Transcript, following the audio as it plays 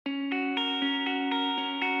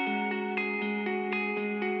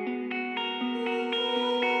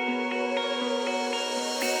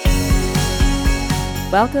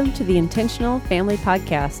Welcome to the Intentional Family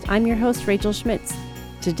Podcast. I'm your host, Rachel Schmitz.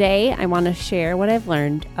 Today, I want to share what I've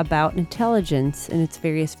learned about intelligence in its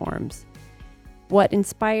various forms. What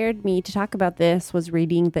inspired me to talk about this was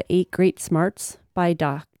reading The 8 Great Smarts by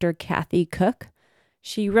Dr. Kathy Cook.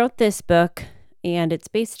 She wrote this book, and it's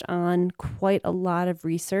based on quite a lot of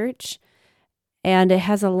research, and it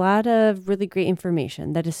has a lot of really great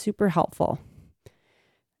information that is super helpful.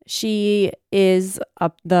 She is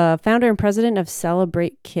the founder and president of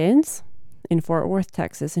Celebrate Kids in Fort Worth,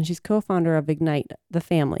 Texas, and she's co-founder of Ignite the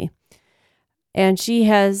Family. And she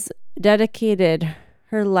has dedicated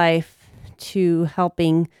her life to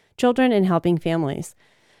helping children and helping families.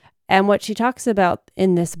 And what she talks about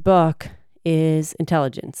in this book is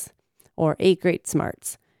intelligence, or 8 Great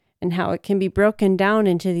Smarts, and how it can be broken down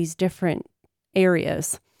into these different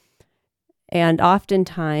areas. And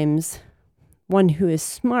oftentimes, one who is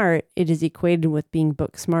smart, it is equated with being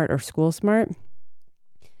book smart or school smart.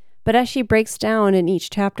 But as she breaks down in each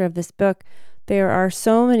chapter of this book, there are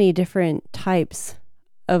so many different types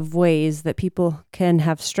of ways that people can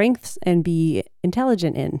have strengths and be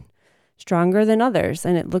intelligent in, stronger than others,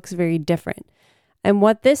 and it looks very different. And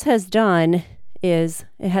what this has done is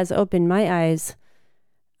it has opened my eyes,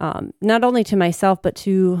 not only to myself, but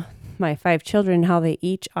to my 5 children, how they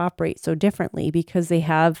each operate so differently because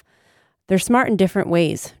they're smart in different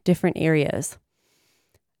ways, different areas.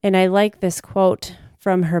 And I like this quote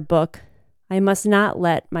from her book, "I must not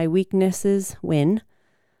let my weaknesses win.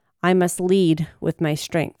 I must lead with my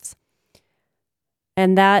strengths."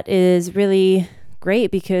 And that is really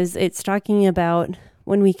great because it's talking about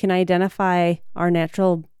when we can identify our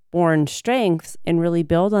natural born strengths and really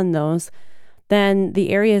build on those, then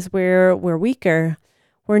the areas where we're weaker,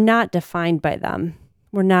 we're not defined by them.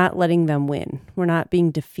 We're not letting them win. We're not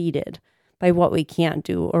being defeated by what we can't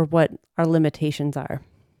do or what our limitations are.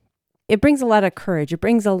 It brings a lot of courage. It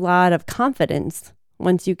brings a lot of confidence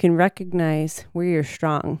once you can recognize where you're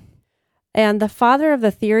strong. And the father of the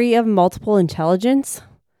theory of multiple intelligence,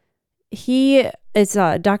 he is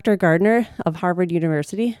Dr. Gardner of Harvard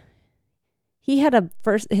University. He had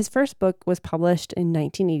his first book was published in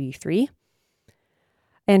 1983.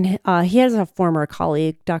 And he has a former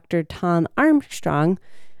colleague, Dr. Tom Armstrong,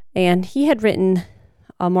 and he had written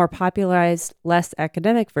a more popularized, less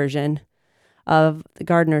academic version of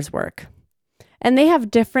Gardner's work. And they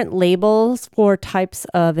have different labels for types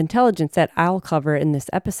of intelligence that I'll cover in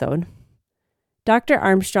this episode. Dr.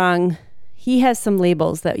 Armstrong, he has some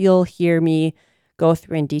labels that you'll hear me go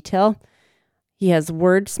through in detail. He has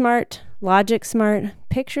word smart, logic smart,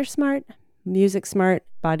 picture smart, music smart,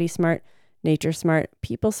 body smart, nature smart,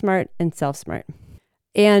 people smart, and self smart.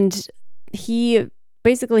 And he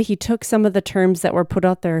took some of the terms that were put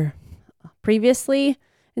out there previously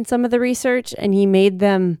in some of the research and he made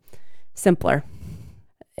them simpler.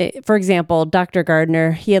 For example, Dr.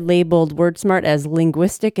 Gardner, he had labeled word smart as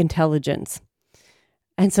linguistic intelligence.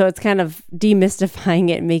 And so it's kind of demystifying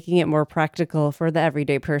it, making it more practical for the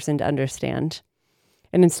everyday person to understand.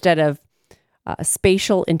 And instead of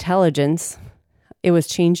spatial intelligence, it was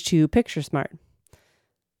changed to picture smart.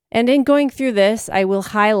 And in going through this, I will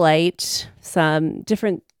highlight some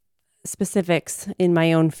different specifics in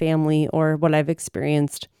my own family or what I've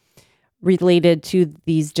experienced related to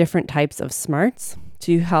these different types of smarts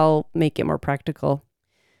to help make it more practical.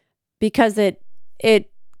 Because it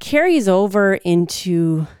carries over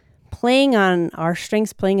into playing on our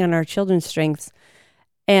strengths, playing on our children's strengths,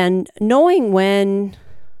 and knowing when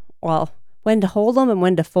to hold them and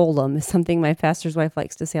when to fold them is something my pastor's wife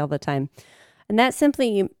likes to say all the time. And that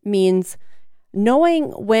simply means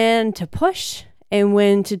knowing when to push and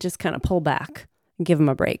when to just kind of pull back and give them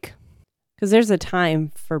a break. Because there's a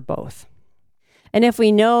time for both. And if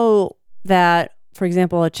we know that, for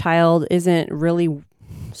example, a child isn't really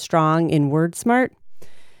strong in word smart,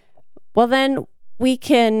 well, then we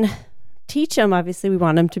can teach them. Obviously, we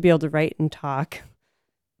want them to be able to write and talk,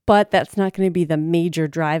 but that's not going to be the major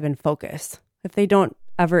drive and focus. If they don't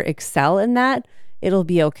ever excel in that, it'll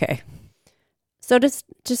be okay. So just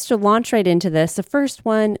to launch right into this, the first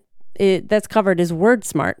one that's covered is word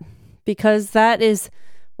smart, because that is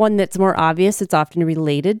one that's more obvious. It's often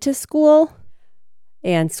related to school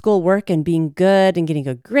and schoolwork and being good and getting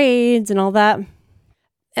good grades and all that.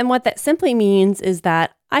 And what that simply means is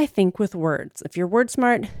that I think with words. If you're word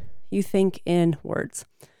smart, you think in words.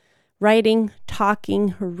 Writing,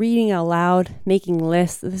 talking, reading out loud, making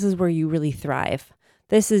lists, this is where you really thrive.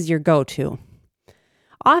 This is your go-to.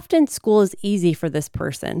 Often school is easy for this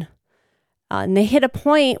person. And they hit a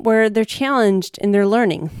point where they're challenged in their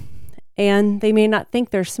learning. And they may not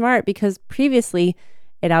think they're smart because previously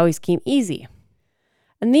it always came easy.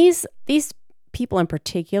 And these people in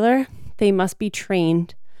particular, they must be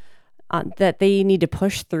trained that they need to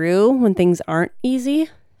push through when things aren't easy,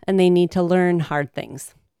 and they need to learn hard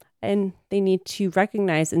things. And they need to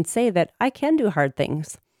recognize and say that I can do hard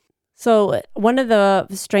things. So one of the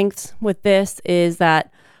strengths with this is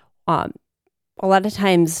that a lot of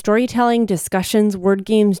times storytelling, discussions, word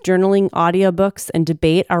games, journaling, audiobooks, and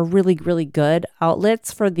debate are really, really good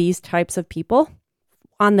outlets for these types of people.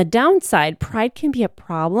 On the downside, pride can be a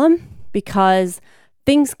problem because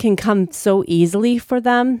things can come so easily for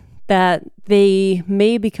them that they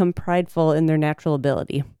may become prideful in their natural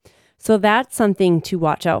ability. So that's something to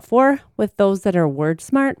watch out for with those that are word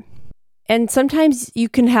smart. And sometimes you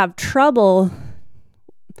can have trouble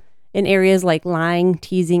in areas like lying,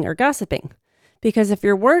 teasing, or gossiping. Because if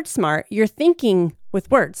you're word smart, you're thinking with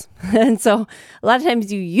words. And so a lot of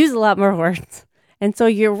times you use a lot more words. And so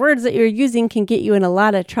your words that you're using can get you in a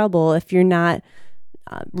lot of trouble if you're not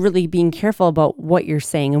really being careful about what you're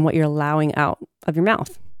saying and what you're allowing out of your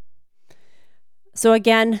mouth. So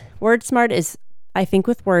again, word smart is, I think,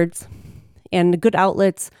 with words, and good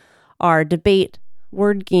outlets are debate,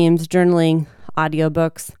 word games, journaling,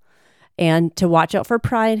 audiobooks, and to watch out for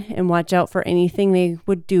pride and watch out for anything they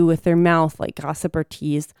would do with their mouth, like gossip or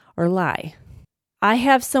tease or lie. I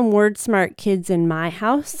have some word smart kids in my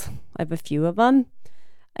house. I have a few of them,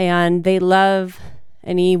 and they love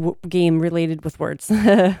any game related with words.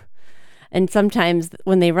 And sometimes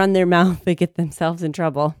when they run their mouth, they get themselves in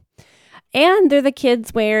trouble. And they're the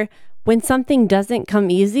kids where when something doesn't come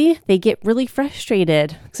easy, they get really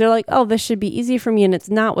frustrated. So they're like, oh, this should be easy for me, and it's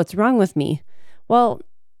not. What's wrong with me? Well,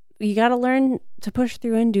 you got to learn to push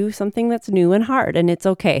through and do something that's new and hard, and it's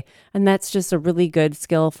okay. And that's just a really good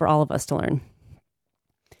skill for all of us to learn.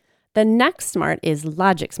 The next smart is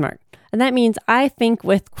logic smart. And that means I think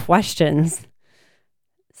with questions.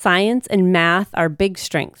 Science and math are big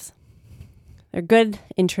strengths. They're good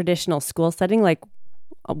in traditional school setting, like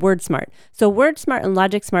word smart. So word smart and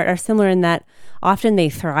logic smart are similar in that often they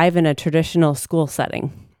thrive in a traditional school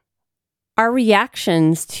setting. Our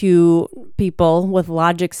reactions to people with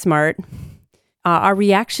logic smart, our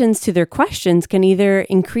reactions to their questions can either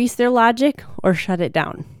increase their logic or shut it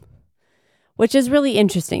down, which is really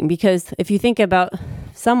interesting because if you think about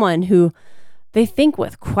someone who they think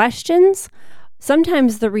with questions,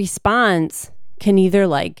 sometimes the response can either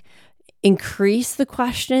like increase the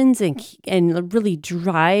questions and really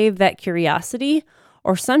drive that curiosity,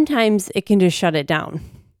 or sometimes it can just shut it down.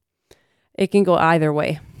 It can go either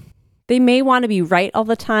way. They may want to be right all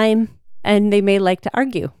the time, and they may like to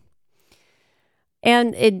argue.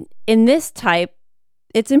 And in this type,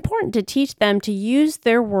 it's important to teach them to use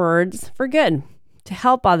their words for good, to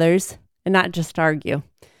help others and not just argue.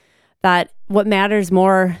 That what matters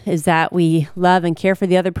more is that we love and care for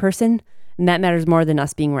the other person, and that matters more than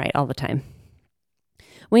us being right all the time.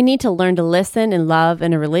 We need to learn to listen and love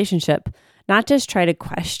in a relationship, not just try to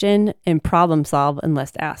question and problem solve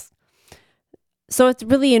unless asked. So it's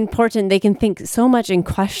really important. They can think so much in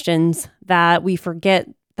questions that we forget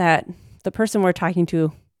that the person we're talking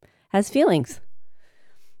to has feelings.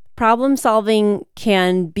 Problem solving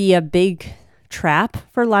can be a big trap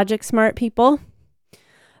for logic smart people.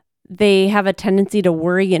 They have a tendency to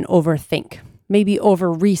worry and overthink, maybe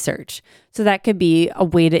over research. So that could be a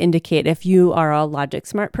way to indicate if you are a logic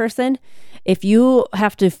smart person. If you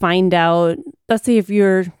have to find out, let's say if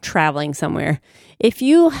you're traveling somewhere, if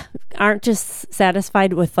you aren't just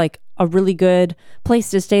satisfied with like a really good place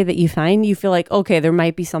to stay that you find, you feel like, okay, there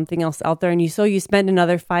might be something else out there. And you spend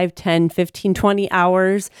another 5, 10, 15, 20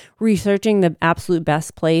 hours researching the absolute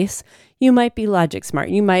best place. You might be logic smart.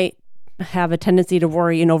 You might have a tendency to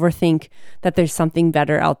worry and overthink that there's something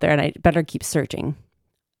better out there and I better keep searching.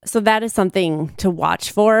 So that is something to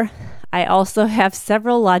watch for. I also have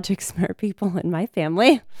several logic smart people in my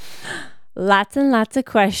family. Lots and lots of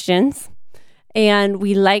questions. And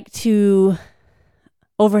we like to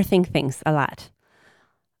overthink things a lot.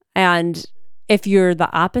 And if you're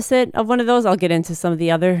the opposite of one of those, I'll get into some of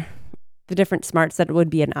the different smarts that would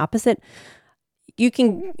be an opposite. You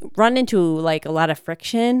can run into like a lot of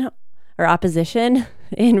friction or opposition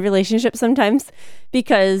in relationships sometimes,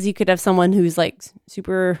 because you could have someone who's like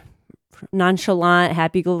super nonchalant,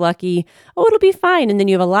 happy-go-lucky, oh, it'll be fine. And then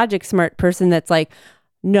you have a logic smart person that's like,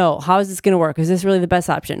 no, how is this going to work? Is this really the best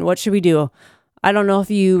option? What should we do? I don't know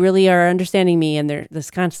if you really are understanding me. And they're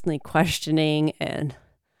just constantly questioning and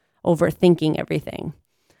overthinking everything.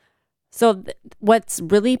 So what's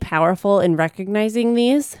really powerful in recognizing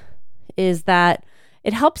these is that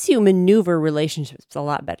it helps you maneuver relationships a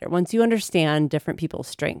lot better once you understand different people's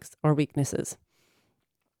strengths or weaknesses.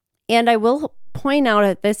 And I will point out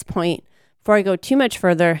at this point, before I go too much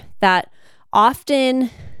further, that often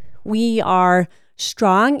we are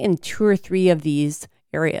strong in 2 or 3 of these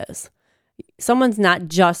areas. Someone's not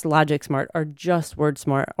just logic smart or just word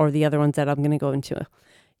smart or the other ones that I'm going to go into.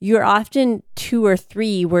 You're often 2 or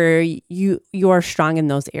 3 where you are strong in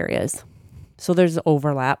those areas. So there's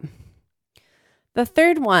overlap. The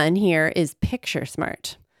third one here is picture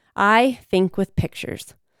smart. I think with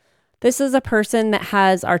pictures. This is a person that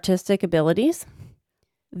has artistic abilities.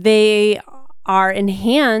 They are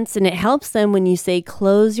enhanced, and it helps them when you say,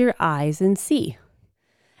 close your eyes and see.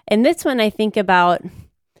 And this one, I think about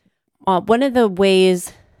one of the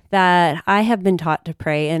ways that I have been taught to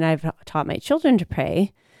pray, and I've taught my children to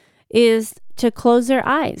pray, is to close their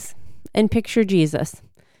eyes and picture Jesus.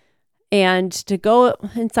 And to go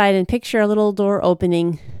inside and picture a little door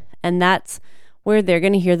opening, and that's where they're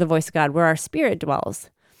going to hear the voice of God, where our spirit dwells.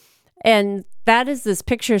 And that is this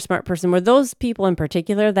picture smart person, where those people in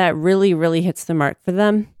particular, that really, really hits the mark for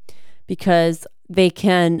them, because they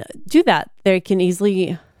can do that. They can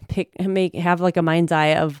easily have like a mind's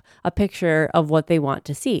eye of a picture of what they want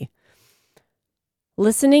to see.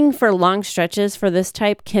 Listening for long stretches for this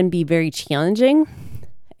type can be very challenging,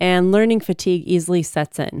 and learning fatigue easily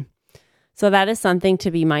sets in. So that is something to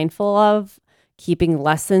be mindful of, keeping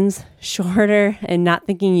lessons shorter and not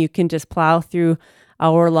thinking you can just plow through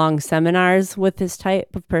hour-long seminars with this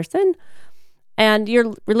type of person. And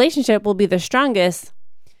your relationship will be the strongest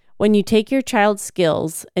when you take your child's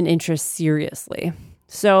skills and interests seriously.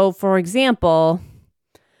 So, for example,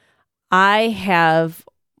 I have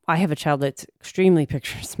a child that's extremely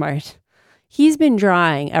picture smart. He's been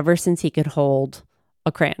drawing ever since he could hold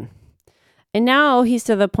a crayon. And now he's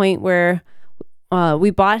to the point where we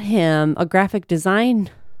bought him a graphic design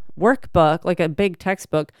workbook, like a big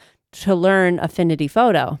textbook, to learn Affinity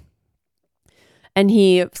Photo. And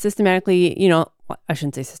he systematically, I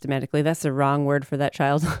shouldn't say systematically, that's the wrong word for that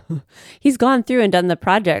child. He's gone through and done the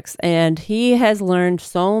projects, and he has learned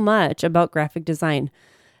so much about graphic design.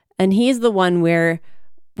 And he's the one where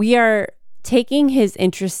we are taking his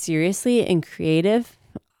interest seriously in creative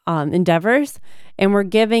endeavors, and we're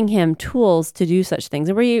giving him tools to do such things.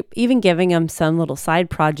 And we're even giving him some little side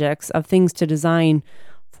projects of things to design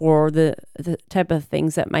for the type of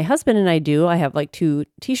things that my husband and I do. I have like 2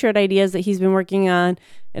 t-shirt ideas that he's been working on,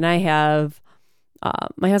 and I have,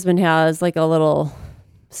 my husband has like a little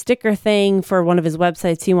sticker thing for one of his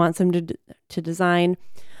websites he wants him to design.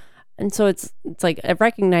 And so it's like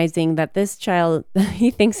recognizing that this child,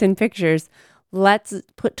 he thinks in pictures. Let's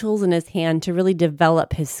put tools in his hand to really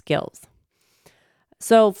develop his skills.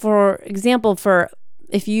 So for example,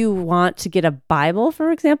 if you want to get a Bible,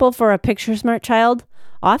 for example, for a picture smart child,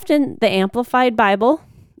 often the Amplified Bible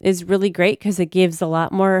is really great because it gives a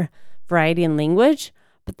lot more variety in language,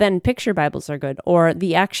 but then picture Bibles are good, or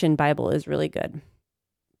the Action Bible is really good.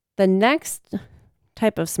 The next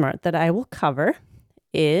type of smart that I will cover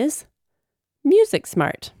is music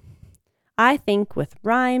smart. I think with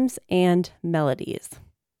rhymes and melodies.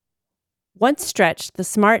 Once stretched, the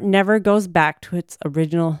smart never goes back to its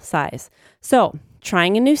original size. So,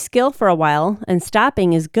 trying a new skill for a while and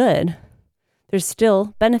stopping is good. There's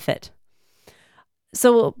still benefit.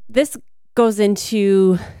 So this goes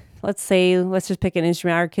into, let's just pick an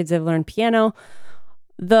instrument. Our kids have learned piano.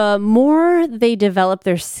 The more they develop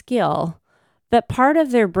their skill, that part of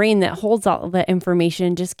their brain that holds all that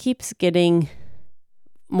information just keeps getting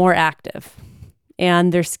more active,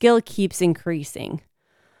 and their skill keeps increasing.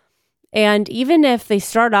 And even if they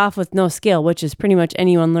start off with no skill, which is pretty much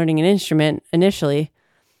anyone learning an instrument initially,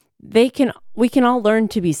 we can all learn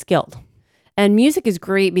to be skilled. And music is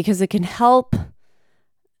great because it can help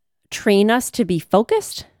train us to be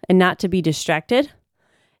focused and not to be distracted.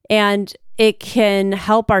 And it can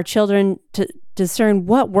help our children to discern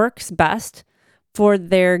what works best for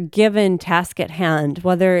their given task at hand,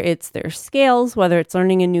 whether it's their scales, whether it's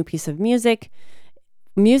learning a new piece of music.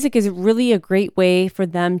 Music is really a great way for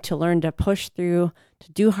them to learn to push through,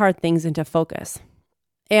 to do hard things, and to focus.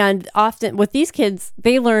 And often with these kids,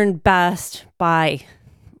 they learn best by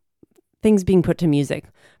things being put to music.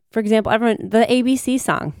 For example, the ABC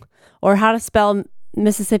song, or how to spell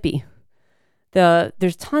Mississippi.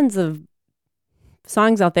 There's tons of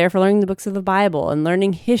songs out there for learning the books of the Bible and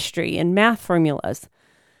learning history and math formulas.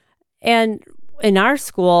 And in our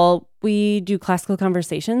school, we do classical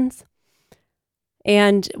conversations.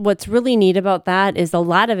 And what's really neat about that is a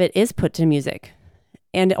lot of it is put to music.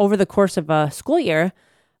 And over the course of a school year,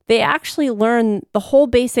 they actually learn the whole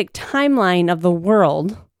basic timeline of the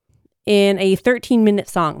world in a 13-minute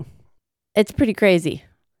song. It's pretty crazy.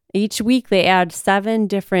 Each week they add 7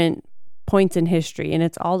 different points in history, and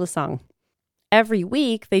it's all the song. Every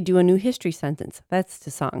week they do a new history sentence. That's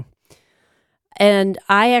the song. And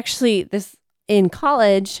in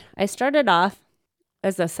college, I started off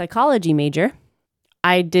as a psychology major.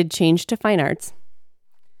 I did change to fine arts.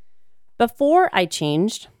 Before I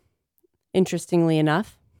changed, interestingly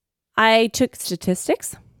enough, I took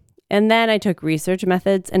statistics, and then I took research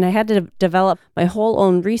methods, and I had to develop my whole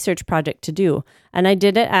own research project to do. And I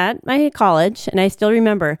did it at my college, and I still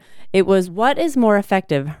remember it was, what is more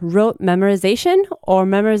effective, rote memorization or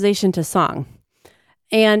memorization to song?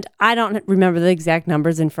 And I don't remember the exact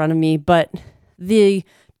numbers in front of me, but the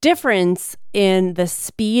difference in the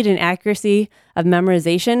speed and accuracy of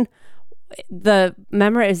memorization, the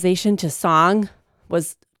memorization to song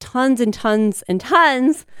was tons and tons and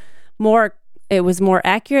tons more. It was more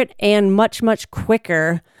accurate and much, much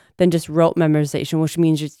quicker than just rote memorization, which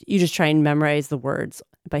means you just try and memorize the words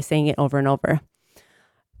by saying it over and over.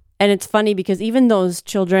 And it's funny because even those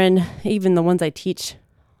children, even the ones I teach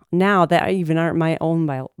now that even aren't my own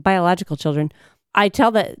biological children, I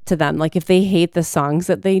tell that to them, like if they hate the songs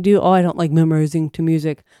that they do, I don't like memorizing to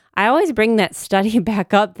music. I always bring that study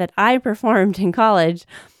back up that I performed in college,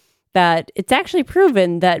 that it's actually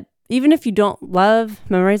proven that even if you don't love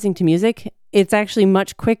memorizing to music, it's actually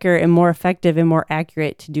much quicker and more effective and more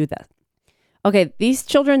accurate to do that. Okay, these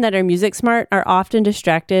children that are music smart are often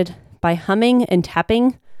distracted by humming and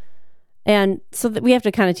tapping. And so that we have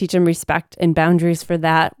to kind of teach them respect and boundaries for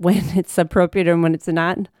that when it's appropriate and when it's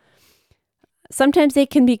not. Sometimes they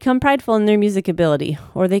can become prideful in their music ability,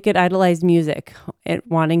 or they could idolize music and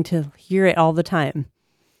wanting to hear it all the time.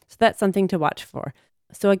 So that's something to watch for.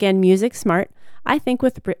 So again, music smart, I think,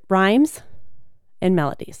 with rhymes and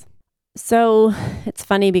melodies. So it's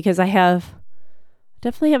funny because I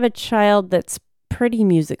definitely have a child that's pretty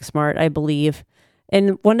music smart, I believe.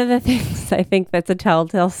 And one of the things I think that's a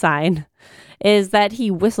telltale sign is that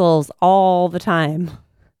he whistles all the time.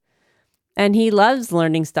 And he loves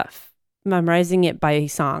learning stuff, memorizing it by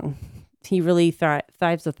song. He really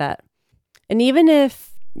thrives with that. And even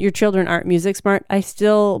if your children aren't music smart, I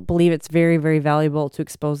still believe it's very, very valuable to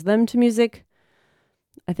expose them to music.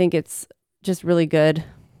 I think it's just really good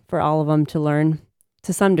for all of them to learn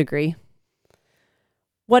to some degree.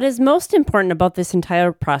 What is most important about this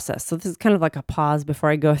entire process, so this is kind of like a pause before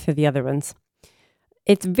I go through the other ones.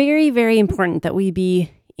 It's very, very important that we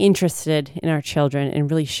be interested in our children and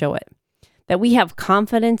really show it. That we have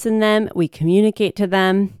confidence in them, we communicate to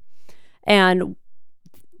them, and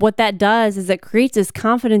what that does is it creates this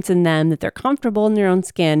confidence in them that they're comfortable in their own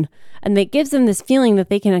skin, and that gives them this feeling that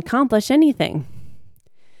they can accomplish anything.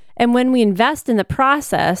 And when we invest in the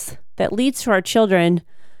process that leads to our children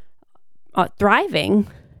thriving,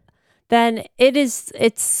 then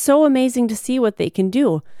it's so amazing to see what they can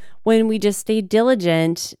do when we just stay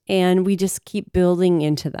diligent and we just keep building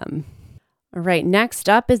into them. All right, next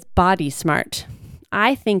up is body smart.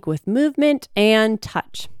 I think with movement and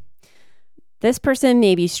touch. This person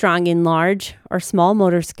may be strong in large or small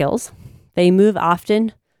motor skills. They move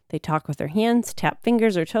often. They talk with their hands, tap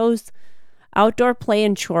fingers or toes. Outdoor play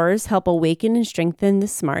and chores help awaken and strengthen the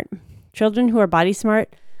smart. Children who are body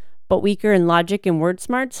smart but weaker in logic and word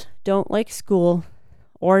smarts don't like school,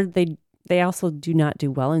 or they also do not do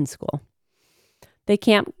well in school. They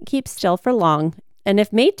can't keep still for long, and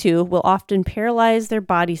if made to, will often paralyze their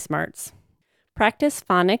body smarts. Practice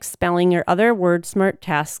phonics, spelling, or other word smart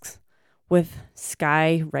tasks with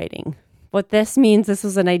sky writing. What this means, this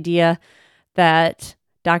was an idea that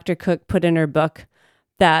Dr. Cook put in her book,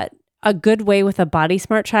 that a good way with a body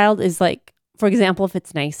smart child is like, for example, if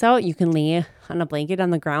it's nice out, you can lay on a blanket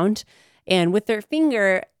on the ground and with their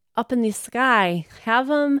finger up in the sky, have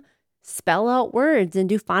them spell out words and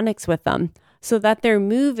do phonics with them so that they're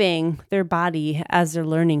moving their body as they're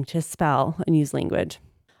learning to spell and use language.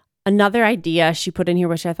 Another idea she put in here,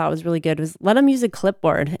 which I thought was really good, was let them use a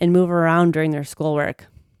clipboard and move around during their schoolwork.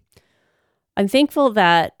 I'm thankful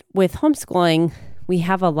that with homeschooling, we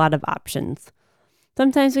have a lot of options.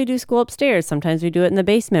 Sometimes we do school upstairs. Sometimes we do it in the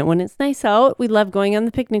basement. When it's nice out, we love going on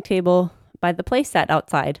the picnic table by the play set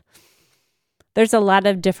outside. There's a lot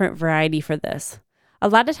of different variety for this. A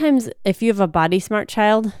lot of times, if you have a body smart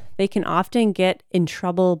child, they can often get in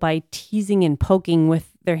trouble by teasing and poking with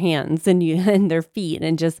their hands and their feet,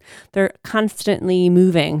 and just they're constantly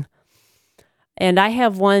moving. And I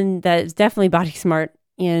have one that is definitely body smart,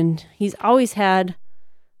 and he's always had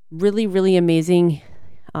really, really amazing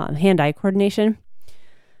hand-eye coordination.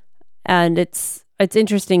 And it's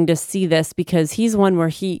interesting to see this because he's one where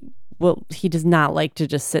he does not like to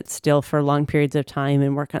just sit still for long periods of time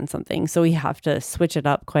and work on something. So we have to switch it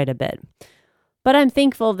up quite a bit. But I'm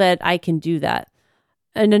thankful that I can do that.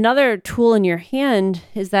 And another tool in your hand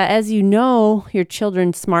is that as you know your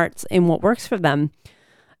children's smarts and what works for them,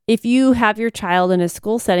 If you have your child in a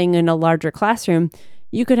school setting in a larger classroom,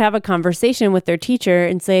 you could have a conversation with their teacher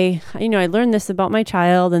and say, I learned this about my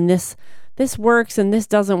child, and this works and this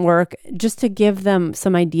doesn't work, just to give them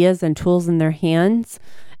some ideas and tools in their hands.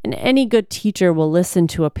 And any good teacher will listen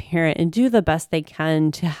to a parent and do the best they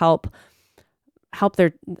can to help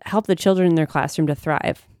the children in their classroom to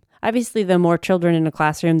thrive. Obviously, the more children in a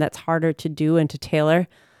classroom, that's harder to do and to tailor,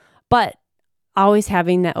 but always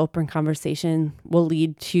having that open conversation will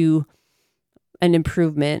lead to an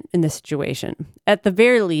improvement in the situation. At the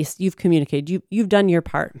very least, you've communicated. You've done your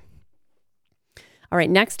part. All right,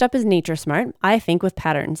 next up is nature smart. I think with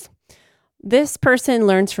patterns. This person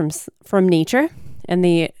learns from nature, and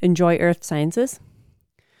they enjoy earth sciences.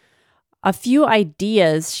 A few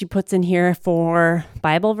ideas she puts in here for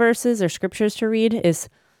Bible verses or scriptures to read is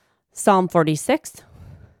Psalm 46,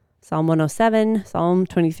 Psalm 107, Psalm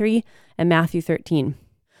 23, and Matthew 13.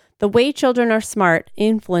 The way children are smart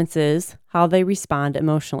influences how they respond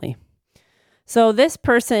emotionally. So this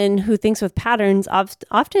person who thinks with patterns,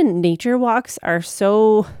 often nature walks are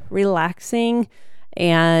so relaxing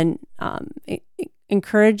and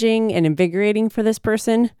encouraging and invigorating for this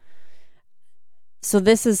person. So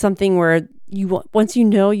this is something where once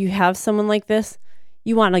you have someone like this,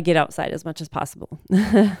 you want to get outside as much as possible.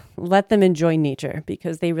 Let them enjoy nature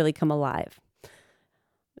because they really come alive.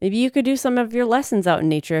 Maybe you could do some of your lessons out in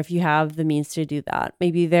nature if you have the means to do that.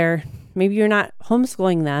 Maybe you're not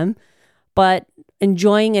homeschooling them, but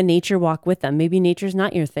enjoying a nature walk with them. Maybe nature's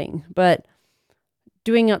not your thing, but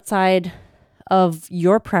doing outside of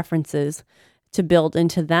your preferences to build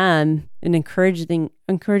into them and encouraging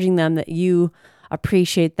them that you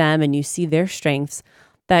appreciate them and you see their strengths,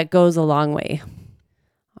 that goes a long way.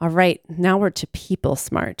 All right, now we're to people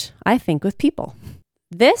smart. I think with people.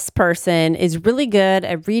 This person is really good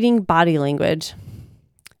at reading body language,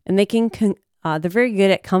 and they're very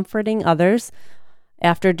good at comforting others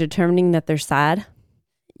after determining that they're sad.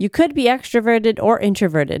 You could be extroverted or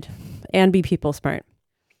introverted and be people smart.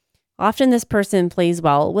 Often this person plays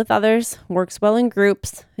well with others, works well in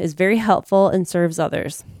groups, is very helpful, and serves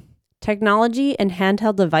others. Technology and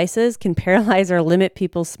handheld devices can paralyze or limit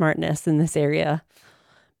people's smartness in this area.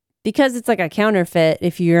 Because it's like a counterfeit,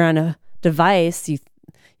 if you're on a device, you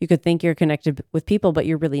could think you're connected with people, but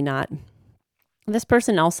you're really not. This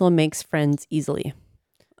person also makes friends easily.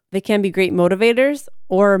 They can be great motivators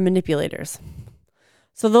or manipulators.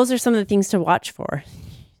 So those are some of the things to watch for.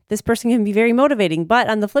 This person can be very motivating, but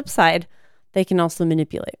on the flip side, they can also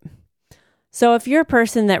manipulate. So if you're a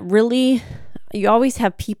person that you always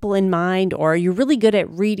have people in mind, or you're really good at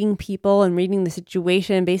reading people and reading the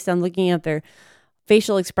situation based on looking at their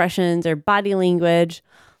facial expressions or body language,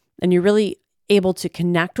 and you're really able to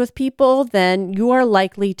connect with people, then you are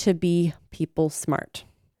likely to be people smart.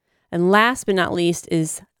 And last but not least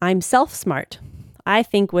is I'm self-smart. I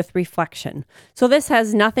think with reflection. So this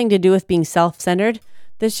has nothing to do with being self-centered.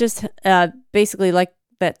 This just basically, like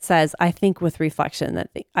that says, I think with reflection.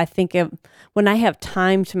 That I think when I have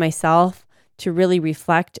time to myself to really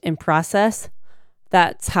reflect and process,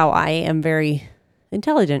 that's how I am very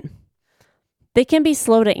intelligent. They can be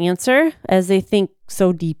slow to answer as they think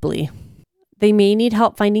so deeply. They may need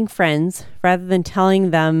help finding friends rather than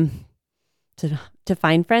telling them to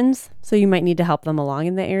find friends. So you might need to help them along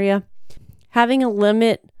in the area. Having a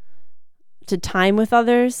limit to time with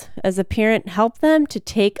others as a parent, help them to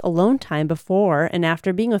take alone time before and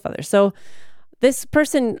after being with others. So this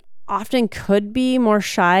person often could be more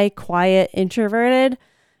shy, quiet, introverted,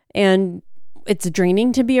 and it's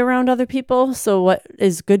draining to be around other people. So what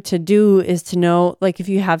is good to do is to know, like if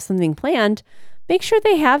you have something planned, make sure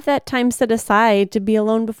they have that time set aside to be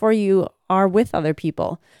alone before you are with other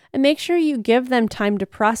people. And make sure you give them time to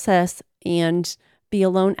process and be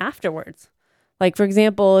alone afterwards. Like, for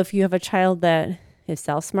example, if you have a child that is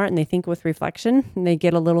self-smart and they think with reflection and they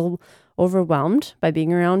get a little overwhelmed by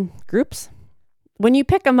being around groups, when you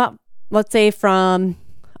pick them up, let's say from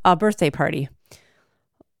a birthday party,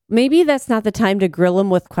 maybe that's not the time to grill them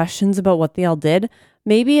with questions about what they all did.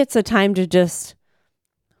 Maybe it's a time to just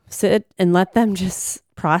sit and let them just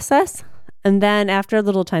process. And then after a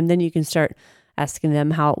little time, then you can start asking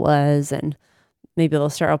them how it was, and maybe they'll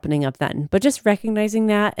start opening up then. But just recognizing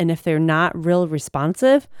that, and if they're not real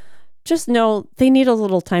responsive, just know they need a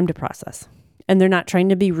little time to process. And they're not trying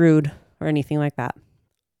to be rude or anything like that.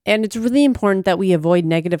 And it's really important that we avoid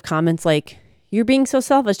negative comments like, you're being so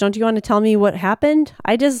selfish. Don't you want to tell me what happened?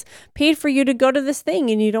 I just paid for you to go to this thing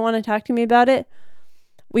and you don't want to talk to me about it.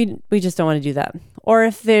 We just don't want to do that. Or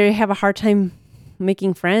if they have a hard time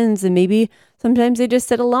making friends, and maybe sometimes they just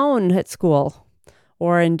sit alone at school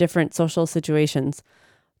or in different social situations.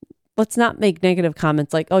 let's not make negative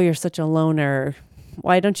comments like, oh, you're such a loner.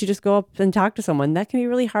 Why don't you just go up and talk to someone? That can be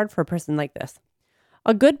really hard for a person like this.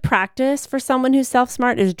 A good practice for someone who's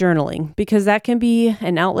self-smart is journaling, because that can be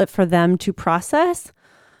an outlet for them to process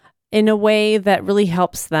in a way that really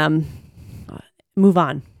helps them move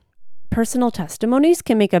on. Personal testimonies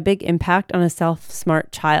can make a big impact on a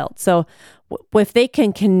self-smart child. So if they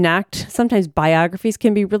can connect, sometimes biographies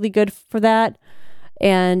can be really good for that.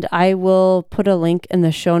 And I will put a link in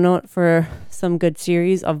the show note for some good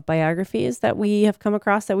series of biographies that we have come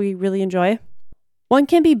across that we really enjoy. One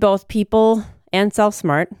can be both people and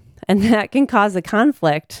self-smart, and that can cause a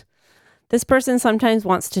conflict. This person sometimes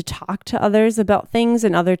wants to talk to others about things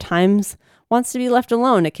and other times wants to be left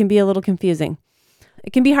alone. It can be a little confusing.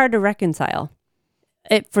 It can be hard to reconcile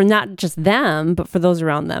for not just them, but for those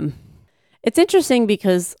around them. It's interesting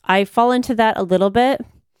because I fall into that a little bit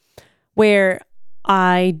where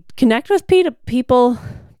I connect with people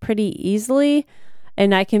pretty easily,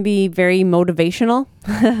 and I can be very motivational.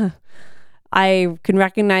 I can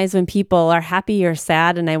recognize when people are happy or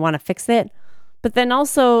sad and I want to fix it. But then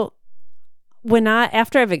also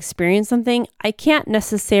after I've experienced something, I can't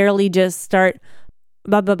necessarily just start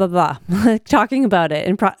blah, blah, blah, blah, talking about it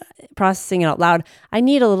and processing it out loud. I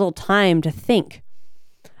need a little time to think.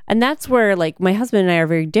 And that's where like my husband and I are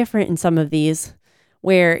very different in some of these,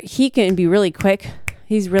 where he can be really quick.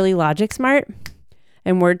 He's really logic smart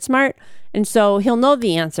and word smart. And so he'll know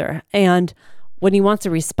the answer. And when he wants a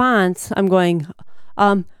response, I'm going,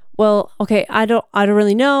 well, okay, I don't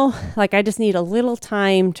really know. Like, I just need a little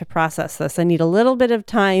time to process this. I need a little bit of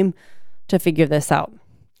time to figure this out.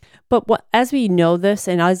 But as we know this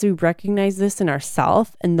and as we recognize this in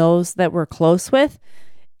ourselves and those that we're close with,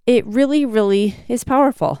 it really, really is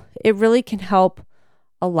powerful. It really can help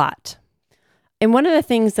a lot. And one of the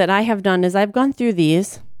things that I have done is I've gone through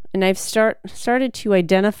these and I've started to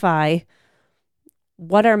identify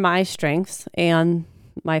what are my strengths and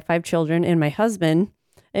my 5 children and my husband,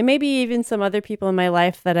 and maybe even some other people in my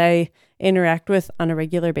life that I interact with on a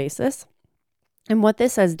regular basis. And what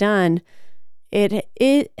this has done,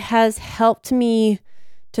 it has helped me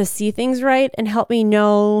to see things right and help me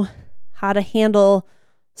know how to handle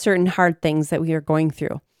certain hard things that we are going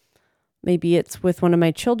through. Maybe it's with one of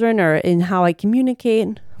my children or in how I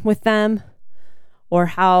communicate with them, or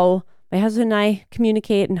how my husband and I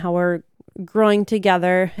communicate and how we're growing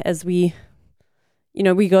together as we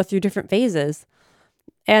go through different phases.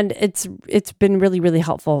 And it's been really, really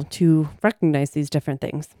helpful to recognize these different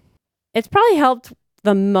things. It's probably helped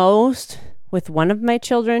the most with one of my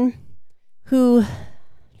children who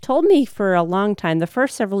told me for a long time, the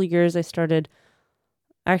first several years I started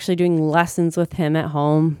actually doing lessons with him at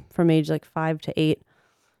home from age like 5 to 8.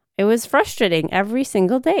 It was frustrating every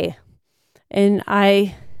single day. And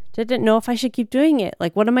I didn't know if I should keep doing it.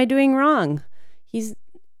 Like, what am I doing wrong?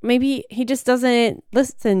 Maybe he just doesn't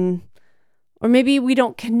listen, or maybe we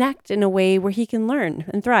don't connect in a way where he can learn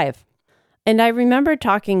and thrive. And I remember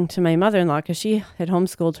talking to my mother-in-law because she had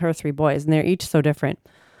homeschooled her 3 boys and they're each so different.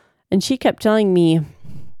 And she kept telling me,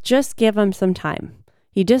 just give him some time.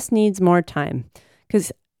 He just needs more time.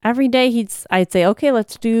 Because every day I'd say, okay,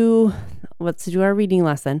 let's do our reading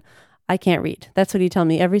lesson. I can't read. That's what he'd tell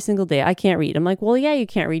me every single day. I can't read. I'm like, well, yeah, you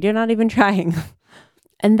can't read. You're not even trying.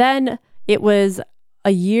 And then it was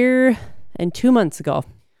a year and 2 months ago.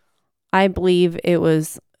 I believe it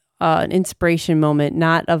was an inspiration moment,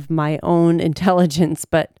 not of my own intelligence,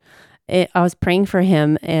 but I was praying for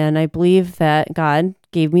him. And I believe that God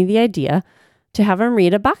gave me the idea to have him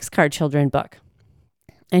read a Boxcar Children book.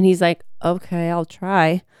 And he's like, okay, I'll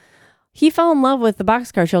try. He fell in love with the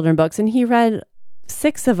Boxcar Children books, and he read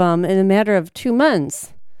 6 of them in a matter of 2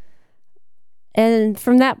 months. And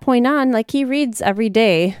from that point on, like, he reads every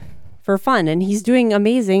day for fun, and he's doing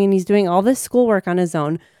amazing, and he's doing all this schoolwork on his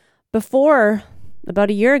own. Before, about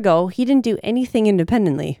a year ago, he didn't do anything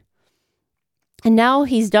independently. And now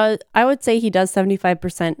I would say he does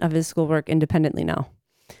 75% of his schoolwork independently now.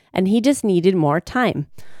 And he just needed more time.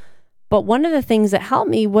 But one of the things that helped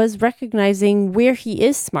me was recognizing where he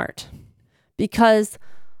is smart. Because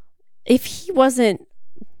if he wasn't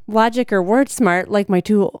logic or word smart, like my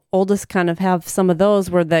 2 oldest kind of have some of those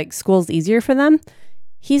where the school's easier for them,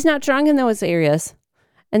 he's not strong in those areas.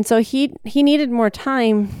 And so he needed more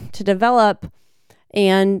time to develop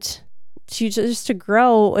and to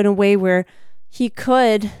grow in a way where he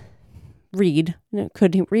could read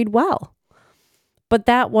well. But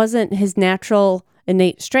that wasn't his natural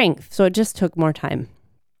innate strength. So it just took more time.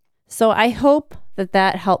 So I hope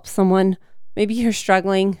that helps someone. Maybe you're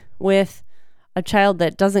struggling with a child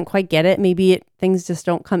that doesn't quite get it. Maybe things just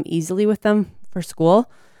don't come easily with them for school.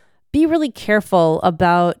 Be really careful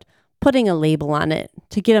about putting a label on it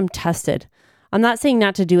to get them tested. I'm not saying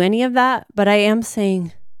not to do any of that, but I am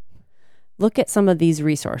saying look at some of these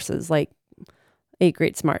resources like 8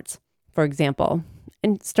 Great Smarts, for example,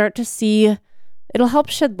 and start to see, it'll help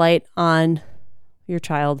shed light on your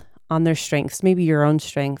child, on their strengths, maybe your own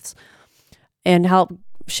strengths, and help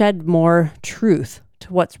shed more truth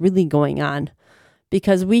to what's really going on.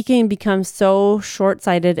 Because we can become so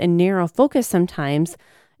short-sighted and narrow-focused sometimes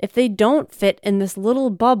if they don't fit in this little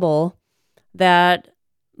bubble that,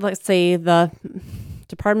 let's say, the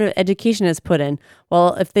Department of Education has put in.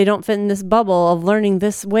 Well, if they don't fit in this bubble of learning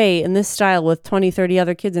this way, in this style with 20, 30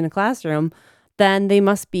 other kids in a classroom, then they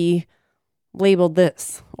must be labeled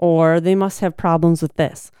this, or they must have problems with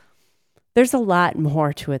this. There's a lot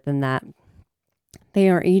more to it than that. They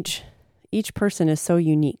are each person is so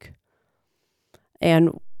unique.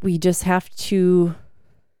 And we just have to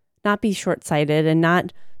not be short-sighted and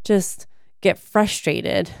not just get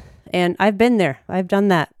frustrated. And I've been there. I've done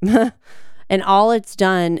that. And all it's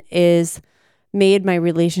done is made my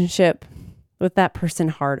relationship with that person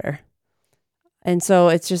harder. And so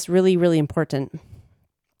it's just really, really important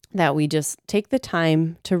that we just take the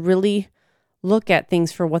time to really look at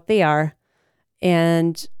things for what they are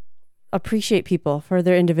and appreciate people for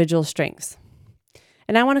their individual strengths.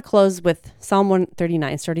 And I want to close with Psalm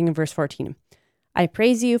 139, starting in verse 14. I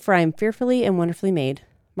praise you, for I am fearfully and wonderfully made.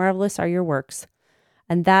 Marvelous are your works,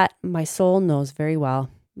 and that my soul knows very well.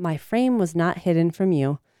 My frame was not hidden from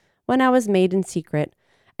you when I was made in secret,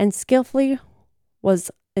 and skillfully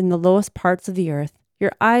was in the lowest parts of the earth.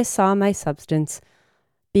 Your eyes saw my substance,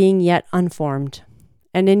 being yet unformed.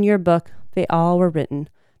 And in your book they all were written,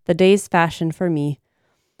 the days fashioned for me,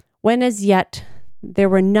 when as yet there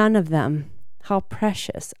were none of them. How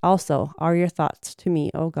precious also are your thoughts to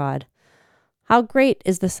me, O God. How great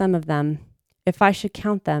is the sum of them. If I should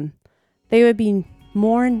count them, they would be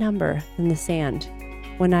more in number than the sand.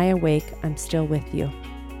 When I awake, I'm still with you.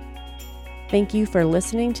 Thank you for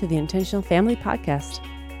listening to the Intentional Family Podcast.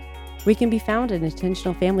 We can be found at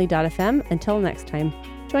intentionalfamily.fm. Until next time,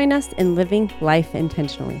 join us in living life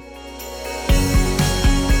intentionally.